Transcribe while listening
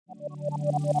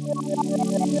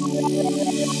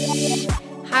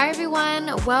Hi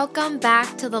everyone, welcome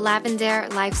back to the Lavender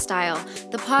Lifestyle,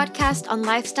 the podcast on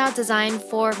lifestyle design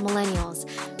for millennials.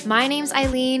 My name's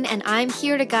Eileen and I'm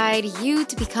here to guide you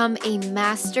to become a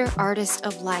master artist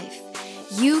of life.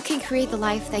 You can create the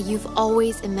life that you've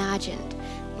always imagined.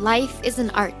 Life is an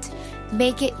art.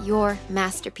 Make it your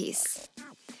masterpiece.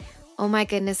 Oh my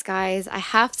goodness, guys, I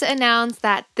have to announce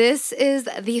that this is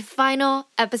the final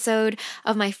episode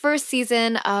of my first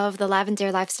season of the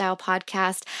Lavender Lifestyle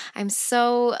podcast. I'm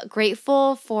so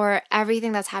grateful for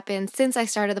everything that's happened since I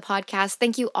started the podcast.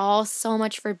 Thank you all so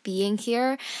much for being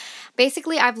here.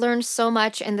 Basically, I've learned so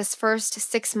much in this first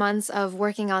 6 months of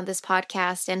working on this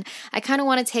podcast, and I kind of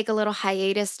want to take a little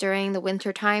hiatus during the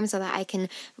winter time so that I can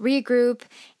regroup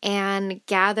and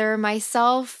gather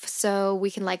myself so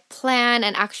we can plan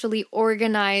and actually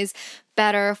organize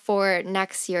better for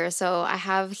next year. So I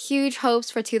have huge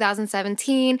hopes for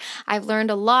 2017. I've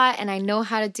learned a lot and I know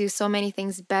how to do so many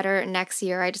things better next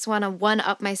year. I just want to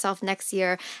one-up myself next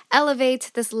year,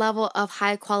 elevate this level of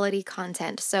high quality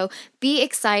content. So be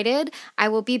excited. I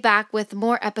will be back with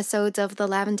more episodes of the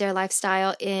Lavender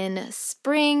Lifestyle in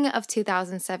spring of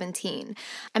 2017.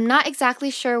 I'm not exactly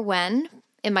sure when.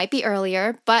 It might be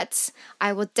earlier, but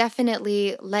I will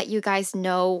definitely let you guys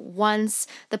know once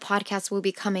the podcast will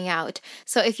be coming out.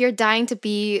 So if you're dying to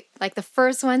be the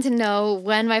first one to know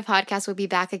when my podcast will be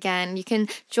back again, you can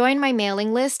join my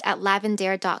mailing list at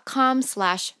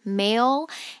lavender.com/mail.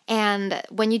 And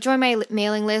when you join my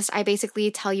mailing list, I basically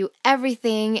tell you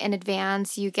everything in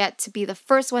advance. You get to be the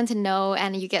first one to know,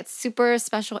 and you get super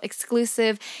special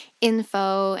exclusive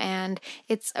info, and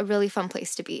it's a really fun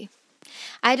place to be.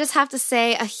 I just have to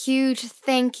say a huge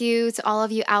thank you to all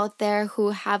of you out there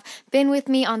who have been with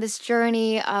me on this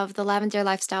journey of the Lavender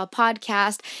Lifestyle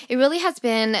podcast. It really has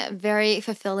been very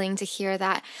fulfilling to hear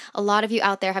that a lot of you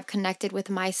out there have connected with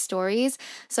my stories.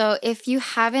 So if you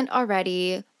haven't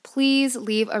already, please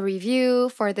leave a review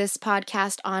for this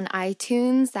podcast on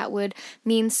iTunes. That would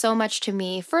mean so much to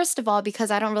me. First of all,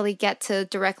 because I don't really get to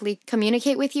directly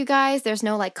communicate with you guys. There's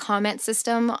no comment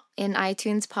system in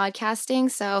iTunes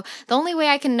podcasting. So the only way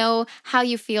I can know how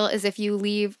you feel is if you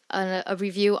leave a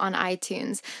review on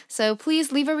iTunes. So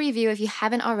please leave a review if you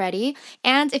haven't already.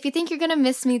 And if you think you're going to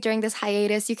miss me during this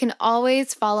hiatus, you can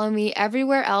always follow me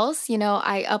everywhere else.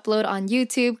 I upload on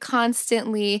YouTube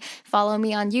constantly. Follow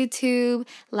me on YouTube,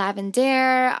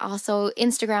 Lavender, also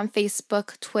Instagram,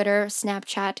 Facebook, Twitter,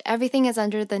 Snapchat. Everything is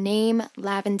under the name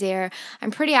Lavender.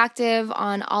 I'm pretty active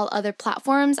on all other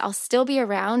platforms. I'll still be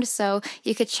around, so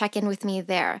you could check in with me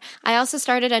there. I also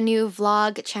started a new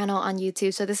vlog channel on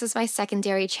YouTube, so this is my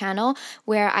secondary channel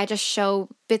where I just show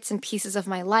bits and pieces of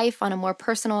my life on a more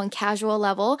personal and casual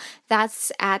level. That's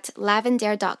at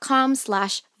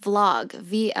lavender.com/vlog,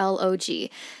 VLOG.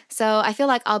 So I feel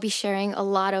like I'll be sharing a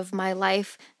lot of my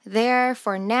life there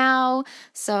for now.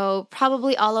 So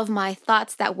probably all of my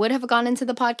thoughts that would have gone into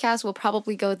the podcast will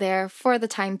probably go there for the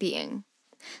time being.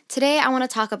 Today, I want to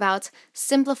talk about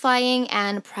simplifying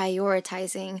and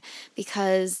prioritizing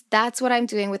because that's what I'm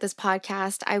doing with this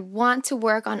podcast. I want to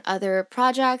work on other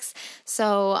projects,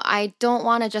 so I don't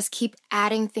want to just keep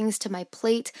adding things to my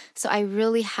plate. So I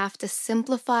really have to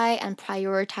simplify and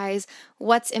prioritize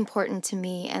what's important to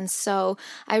me. And so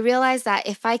I realized that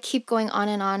if I keep going on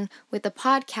and on with the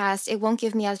podcast, it won't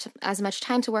give me as much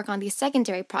time to work on these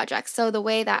secondary projects. So the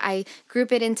way that I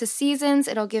group it into seasons,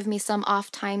 it'll give me some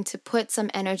off time to put some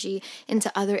energy into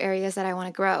other areas that I want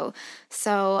to grow.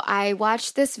 So I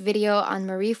watched this video on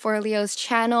Marie Forleo's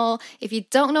channel. If you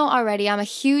don't know already, I'm a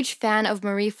huge fan of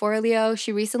Marie Forleo.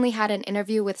 She recently had an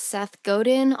interview with Seth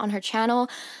Godin on her channel.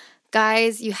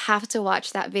 Guys, you have to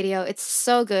watch that video. It's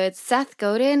so good. Seth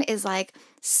Godin is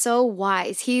so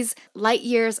wise. He's light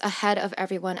years ahead of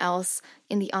everyone else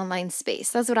in the online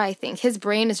space. That's what I think. His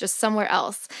brain is just somewhere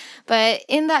else. But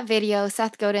in that video,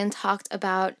 Seth Godin talked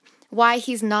about why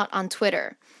he's not on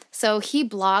Twitter. So he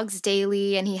blogs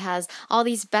daily and he has all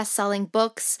these best-selling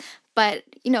books, but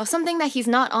something that he's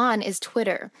not on is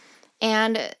Twitter.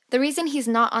 And the reason he's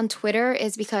not on Twitter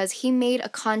is because he made a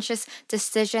conscious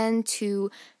decision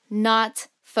to not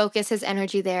focus his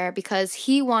energy there because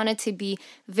he wanted to be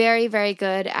very, very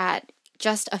good at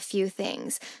just a few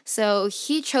things. So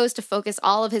he chose to focus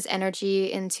all of his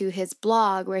energy into his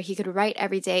blog where he could write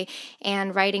every day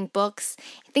and writing books.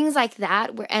 things like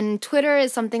that. And Twitter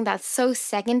is something that's so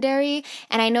secondary.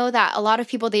 And I know that a lot of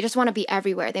people, they just want to be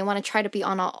everywhere. They want to try to be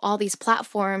on all these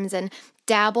platforms and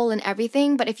dabble in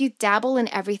everything. But if you dabble in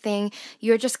everything,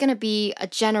 you're just going to be a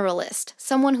generalist,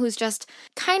 someone who's just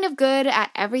kind of good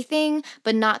at everything,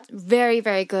 but not very,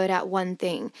 very good at one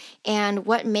thing. And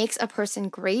what makes a person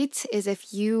great is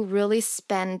if you really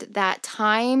spend that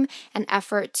time and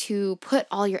effort to put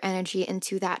all your energy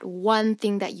into that one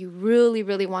thing that you really,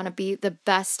 really want to be the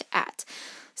best at.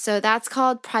 So that's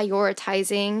called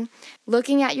prioritizing,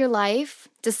 looking at your life,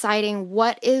 deciding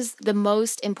what is the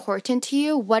most important to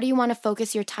you, what do you want to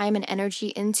focus your time and energy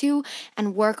into,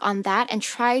 and work on that and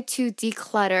try to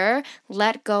declutter,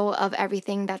 let go of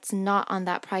everything that's not on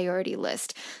that priority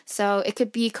list. So it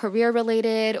could be career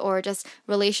related or just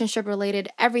relationship related,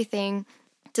 everything.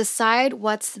 Decide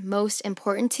what's most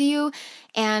important to you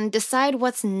and decide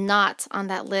what's not on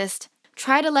that list.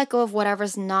 Try to let go of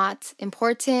whatever's not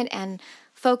important and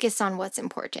focus on what's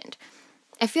important.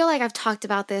 I feel like I've talked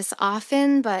about this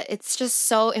often, but it's just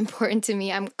so important to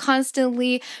me. I'm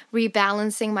constantly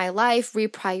rebalancing my life,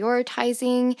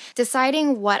 reprioritizing,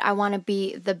 deciding what I want to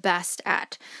be the best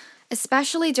at.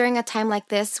 Especially during a time like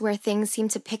this where things seem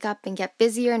to pick up and get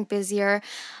busier and busier,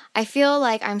 I feel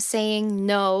like I'm saying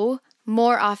no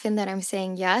more often than I'm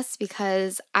saying yes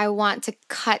because I want to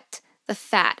cut the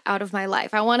fat out of my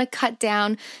life. I want to cut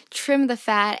down, trim the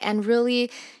fat, and really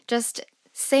just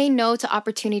say no to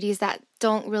opportunities that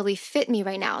don't really fit me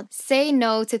right now. Say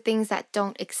no to things that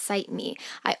don't excite me.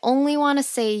 I only want to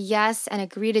say yes and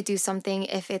agree to do something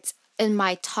if it's in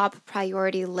my top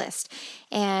priority list.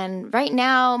 And right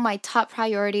now, my top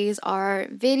priorities are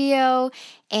video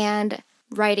and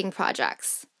writing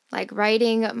projects. Like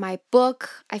writing my book,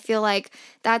 I feel like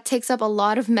that takes up a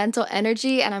lot of mental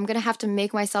energy and I'm going to have to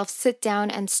make myself sit down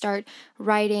and start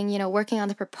writing, working on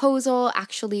the proposal,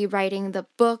 actually writing the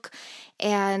book.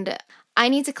 And I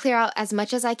need to clear out as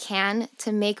much as I can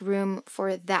to make room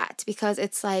for that because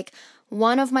it's like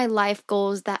one of my life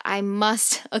goals that I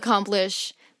must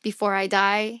accomplish before I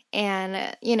die.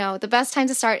 And, the best time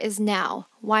to start is now.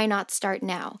 Why not start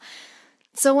now?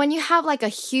 So when you have like a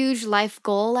huge life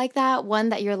goal like that, one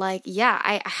that you're like, yeah,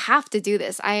 I have to do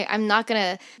this. I'm not going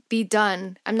to be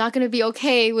done. I'm not going to be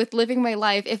okay with living my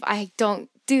life if I don't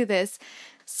do this.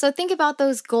 So think about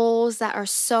those goals that are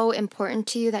so important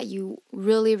to you that you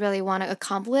really, really want to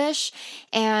accomplish.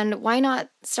 And why not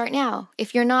start now?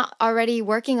 If you're not already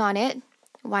working on it,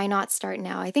 why not start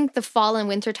now? I think the fall and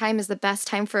winter time is the best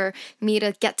time for me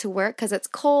to get to work because it's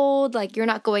cold, like you're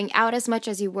not going out as much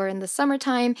as you were in the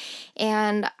summertime.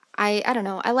 And I don't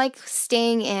know, I like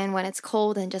staying in when it's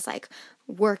cold and just like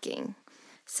working.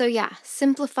 So yeah,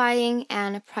 simplifying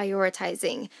and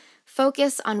prioritizing.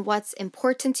 Focus on what's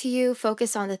important to you,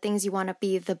 focus on the things you want to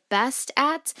be the best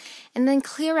at, and then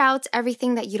clear out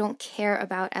everything that you don't care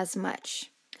about as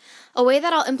much. A way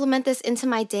that I'll implement this into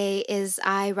my day is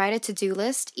I write a to-do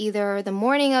list, either the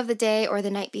morning of the day or the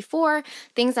night before,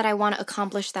 things that I want to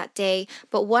accomplish that day.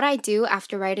 But what I do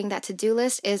after writing that to-do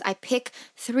list is I pick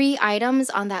 3 items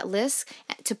on that list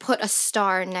to put a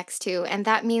star next to. And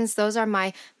that means those are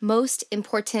my most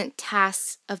important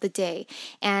tasks of the day.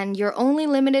 And you're only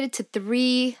limited to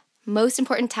 3 most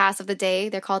important tasks of the day.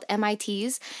 They're called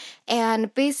MITs.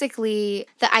 And basically,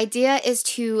 the idea is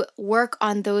to work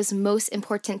on those most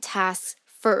important tasks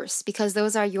first because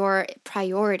those are your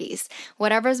priorities.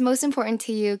 Whatever is most important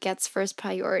to you gets first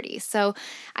priority. So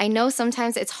I know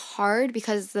sometimes it's hard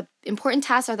because the important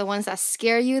tasks are the ones that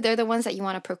scare you. They're the ones that you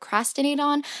want to procrastinate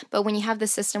on. But when you have the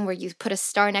system where you put a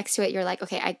star next to it, you're like,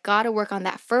 okay, I got to work on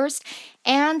that first.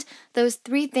 And those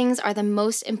 3 things are the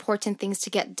most important things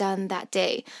to get done that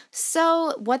day.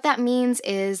 So what that means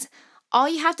is all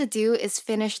you have to do is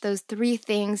finish those 3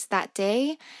 things that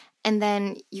day, and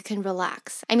then you can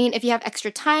relax. I mean, if you have extra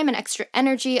time and extra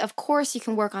energy, of course you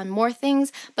can work on more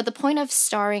things, but the point of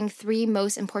starring 3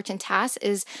 most important tasks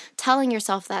is telling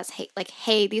yourself that,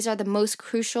 hey, these are the most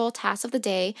crucial tasks of the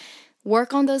day.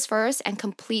 Work on those first and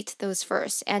complete those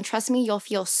first. And trust me, you'll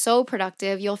feel so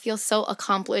productive. You'll feel so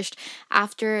accomplished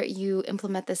after you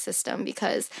implement this system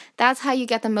because that's how you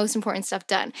get the most important stuff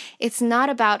done. It's not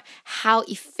about how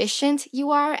efficient you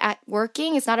are at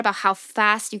working. It's not about how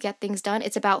fast you get things done.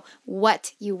 It's about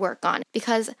what you work on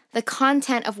because the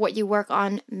content of what you work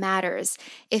on matters.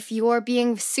 If you're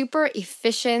being super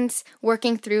efficient,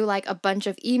 working through like a bunch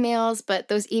of emails, but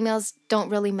those emails don't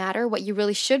really matter, what you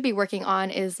really should be working on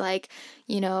is like,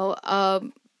 a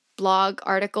blog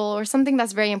article or something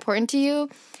that's very important to you.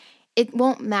 it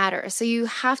won't matter. So you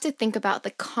have to think about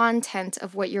the content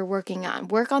of what you're working on.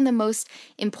 Work on the most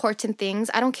important things.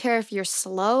 I don't care if you're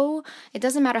slow. It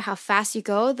doesn't matter how fast you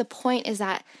go. The point is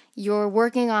that you're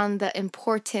working on the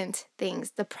important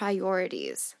things, the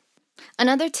priorities.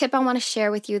 Another tip I want to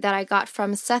share with you that I got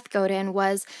from Seth Godin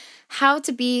was how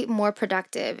to be more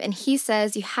productive. And he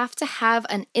says you have to have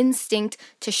an instinct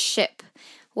to ship.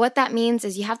 What that means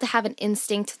is you have to have an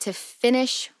instinct to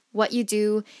finish what you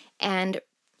do and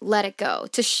let it go.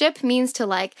 To ship means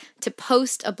to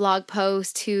post a blog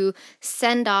post, to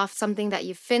send off something that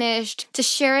you finished, to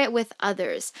share it with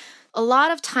others. A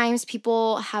lot of times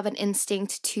people have an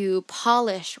instinct to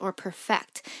polish or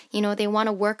perfect. They want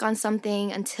to work on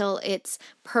something until it's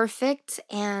perfect,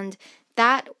 and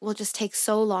that will just take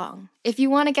so long. If you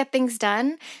want to get things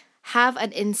done, have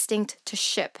an instinct to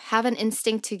ship. Have an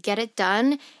instinct to get it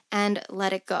done and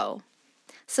let it go.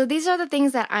 So these are the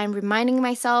things that I'm reminding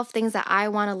myself, things that I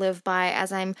want to live by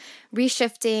as I'm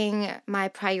reshifting my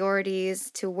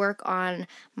priorities to work on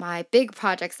my big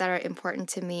projects that are important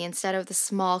to me instead of the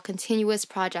small, continuous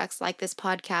projects like this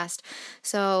podcast.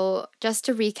 So just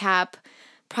to recap,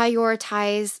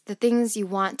 prioritize the things you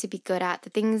want to be good at, the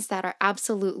things that are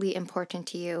absolutely important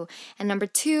to you. And number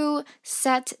 2,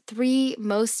 set 3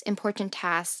 most important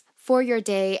tasks for your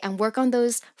day and work on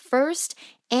those first,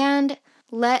 and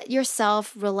let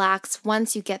yourself relax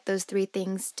once you get those 3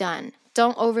 things done.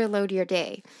 Don't overload your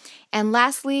day. And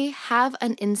lastly, have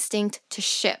an instinct to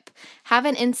ship. Have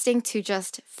an instinct to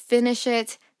just finish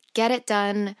it, get it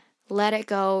done, let it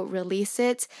go, release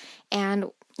it, and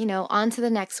on to the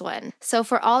next one. So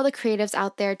for all the creatives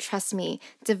out there, trust me,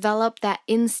 develop that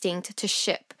instinct to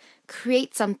ship.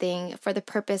 Create something for the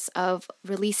purpose of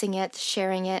releasing it,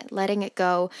 sharing it, letting it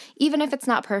go, even if it's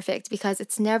not perfect, because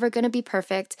it's never going to be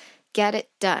perfect. Get it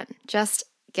done. Just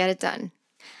get it done.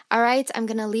 All right, I'm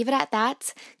going to leave it at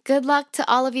that. Good luck to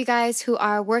all of you guys who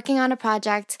are working on a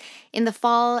project in the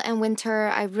fall and winter.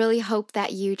 I really hope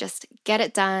that you just get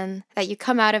it done, that you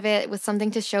come out of it with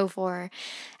something to show for.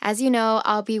 As you know,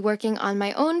 I'll be working on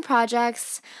my own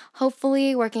projects,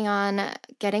 hopefully working on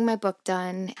getting my book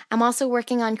done. I'm also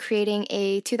working on creating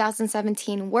a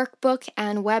 2017 workbook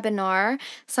and webinar,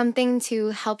 something to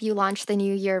help you launch the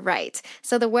new year right.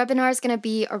 So the webinar is going to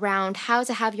be around how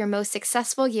to have your most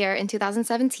successful year in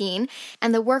 2017,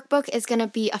 and the workbook is going to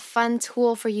be a fun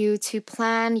tool for you to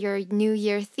plan your new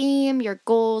year theme, your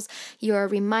goals, your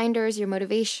reminders, your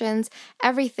motivations,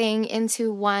 everything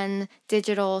into one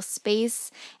digital space.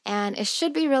 And it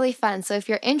should be really fun. So if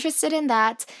you're interested in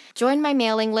that, join my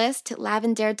mailing list,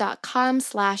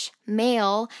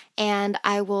 lavendare.com/mail, and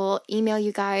I will email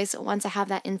you guys once I have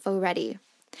that info ready.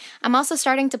 I'm also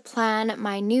starting to plan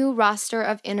my new roster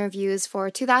of interviews for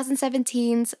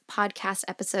 2017's podcast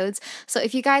episodes. So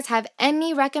if you guys have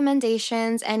any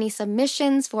recommendations, any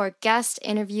submissions for guest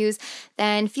interviews,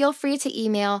 then feel free to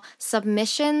email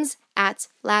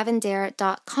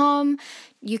submissions@lavendare.com.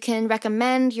 You can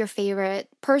recommend your favorite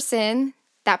person.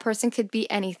 That person could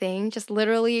be anything, just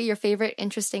literally your favorite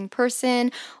interesting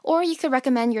person, or you could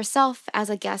recommend yourself as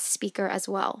a guest speaker as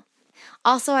well.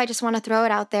 Also, I just want to throw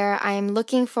it out there. I am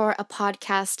looking for a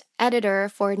podcast editor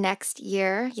for next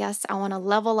year. Yes, I want to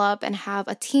level up and have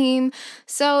a team.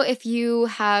 So if you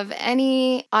have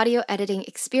any audio editing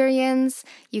experience,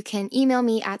 you can email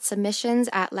me at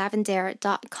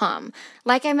submissions@lavendare.com.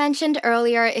 Like I mentioned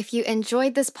earlier, if you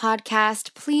enjoyed this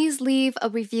podcast, please leave a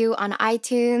review on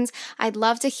iTunes. I'd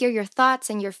love to hear your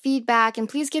thoughts and your feedback, and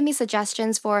please give me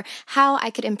suggestions for how I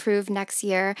could improve next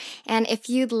year. And if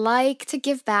you'd like to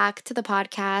give back to the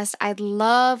podcast, I'd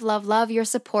love your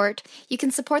support. You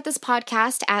can support this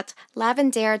podcast at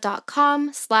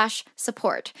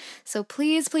lavendare.com/support. So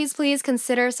please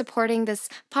consider supporting this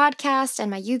podcast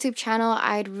and my YouTube channel.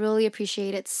 I'd really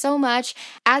appreciate it so much.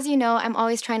 As you know, I'm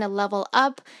always trying to level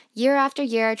up year after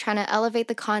year, trying to elevate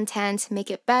the content,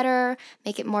 make it better,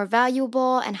 make it more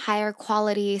valuable and higher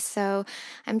quality. So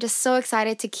I'm just so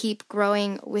excited to keep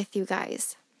growing with you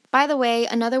guys. By the way,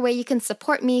 another way you can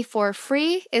support me for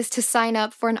free is to sign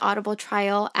up for an Audible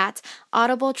trial at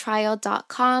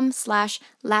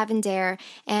audibletrial.com/lavendare,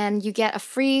 and you get a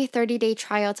free 30-day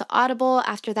trial to Audible.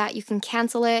 After that, you can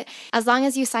cancel it. As long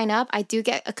as you sign up, I do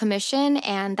get a commission,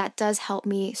 and that does help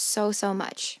me so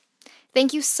much.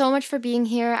 Thank you so much for being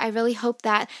here. I really hope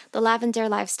that the Lavendare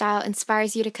lifestyle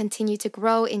inspires you to continue to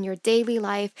grow in your daily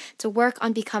life, to work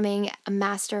on becoming a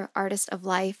master artist of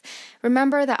life.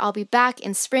 Remember that I'll be back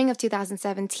in spring of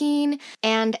 2017.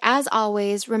 And as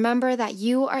always, remember that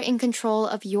you are in control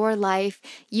of your life.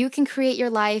 You can create your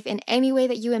life in any way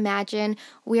that you imagine.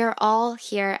 We are all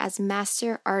here as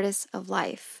master artists of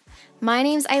life. My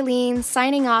name's Eileen,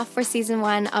 signing off for season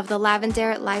 1 of The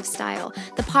Lavender Lifestyle,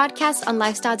 the podcast on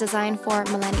lifestyle design for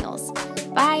millennials.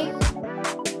 Bye.